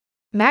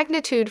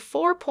Magnitude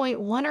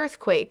 4.1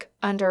 earthquake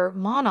under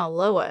Mauna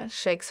Loa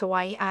shakes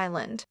Hawaii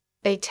Island.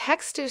 A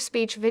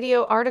text-to-speech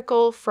video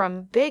article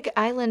from Big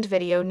Island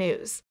Video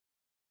News.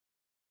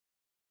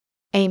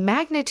 A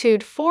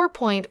magnitude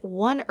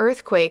 4.1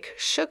 earthquake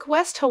shook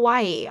West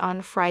Hawaii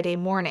on Friday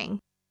morning.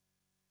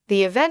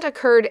 The event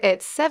occurred at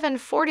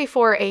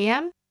 7:44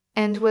 a.m.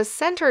 and was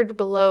centered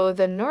below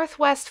the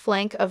northwest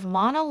flank of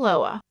Mauna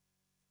Loa.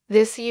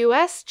 This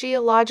U.S.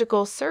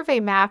 Geological Survey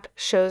map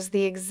shows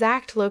the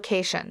exact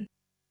location.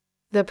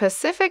 The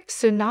Pacific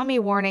Tsunami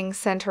Warning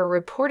Center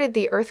reported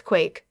the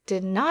earthquake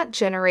did not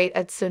generate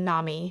a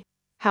tsunami.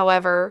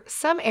 However,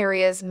 some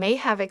areas may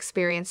have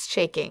experienced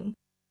shaking.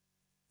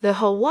 The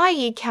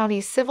Hawaii County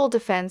Civil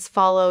Defense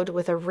followed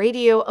with a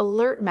radio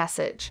alert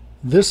message.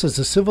 This is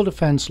the Civil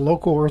Defense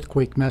local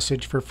earthquake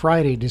message for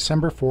Friday,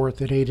 December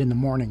 4th at 8 in the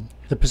morning.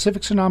 The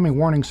Pacific Tsunami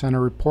Warning Center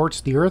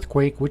reports the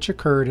earthquake, which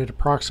occurred at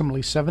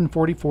approximately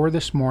 7:44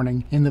 this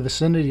morning in the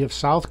vicinity of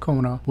South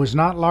Kona, was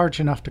not large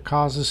enough to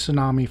cause a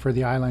tsunami for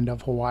the island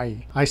of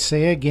Hawaii. I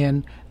say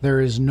again, there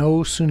is no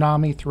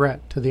tsunami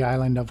threat to the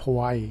island of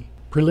Hawaii.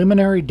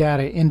 Preliminary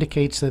data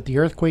indicates that the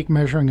earthquake,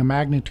 measuring a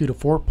magnitude of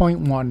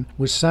 4.1,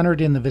 was centered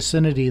in the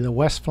vicinity of the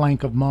west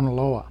flank of Mauna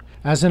Loa.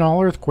 As in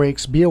all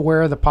earthquakes, be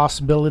aware of the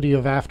possibility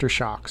of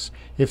aftershocks.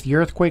 If the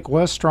earthquake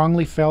was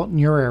strongly felt in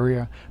your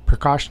area,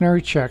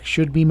 precautionary checks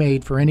should be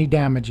made for any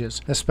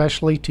damages,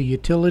 especially to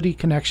utility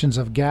connections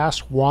of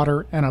gas,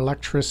 water, and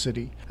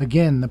electricity.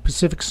 Again, the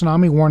Pacific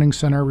Tsunami Warning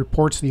Center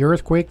reports the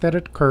earthquake that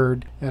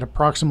occurred at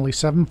approximately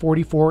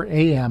 7:44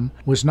 a.m.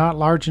 was not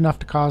large enough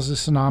to cause a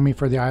tsunami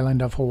for the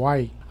island of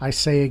Hawaii. I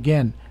say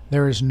again,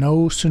 there is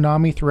no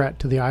tsunami threat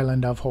to the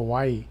island of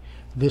Hawaii.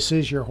 This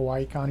is your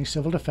Hawaii County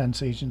Civil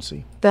Defense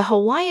Agency. The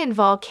Hawaiian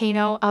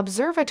Volcano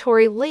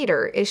Observatory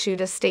later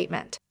issued a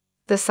statement.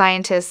 The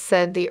scientists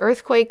said the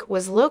earthquake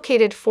was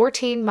located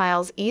 14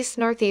 miles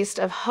east-northeast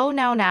of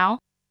Honaunau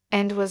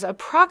and was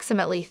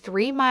approximately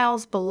 3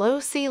 miles below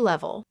sea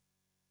level.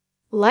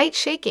 Light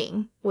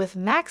shaking, with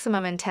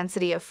maximum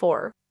intensity of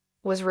 4,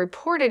 was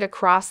reported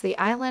across the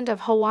island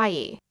of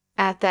Hawaii.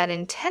 At that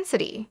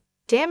intensity,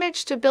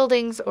 damage to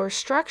buildings or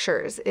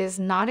structures is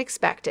not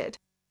expected.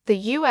 The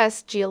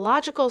U.S.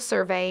 Geological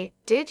Survey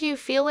Did You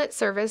Feel It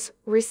service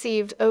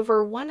received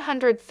over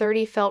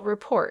 130 felt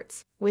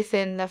reports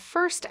within the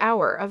first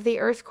hour of the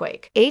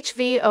earthquake.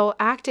 HVO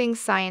acting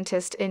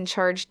scientist in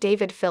charge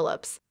David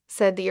Phillips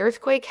said the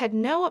earthquake had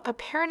no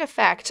apparent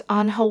effect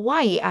on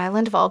Hawaii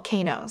Island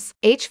volcanoes.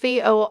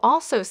 HVO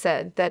also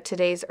said that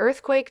today's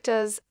earthquake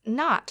does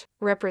not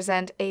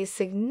represent a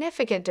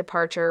significant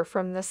departure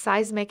from the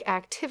seismic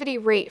activity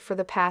rate for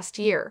the past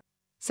year,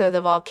 so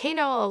the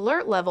volcano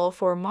alert level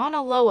for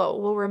Mauna Loa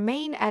will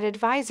remain at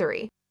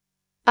advisory.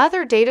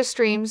 Other data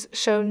streams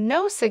show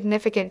no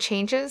significant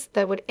changes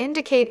that would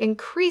indicate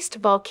increased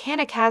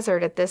volcanic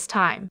hazard at this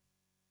time.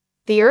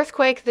 The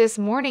earthquake this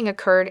morning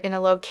occurred in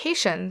a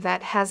location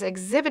that has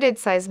exhibited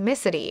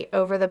seismicity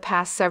over the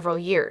past several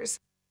years.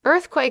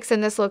 Earthquakes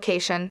in this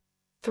location,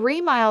 3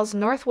 miles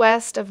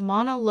northwest of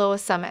Mauna Loa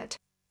summit,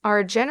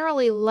 are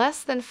generally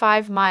less than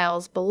 5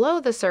 miles below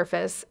the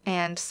surface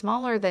and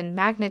smaller than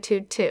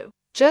magnitude 2.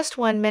 Just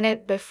 1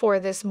 minute before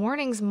this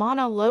morning's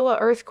Mauna Loa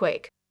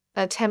earthquake,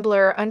 a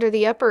temblor under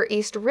the Upper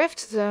East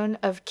Rift zone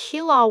of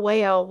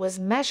Kilauea was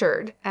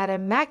measured at a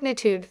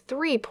magnitude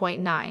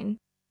 3.9,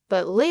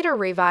 but later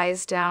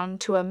revised down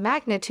to a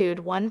magnitude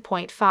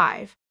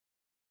 1.5.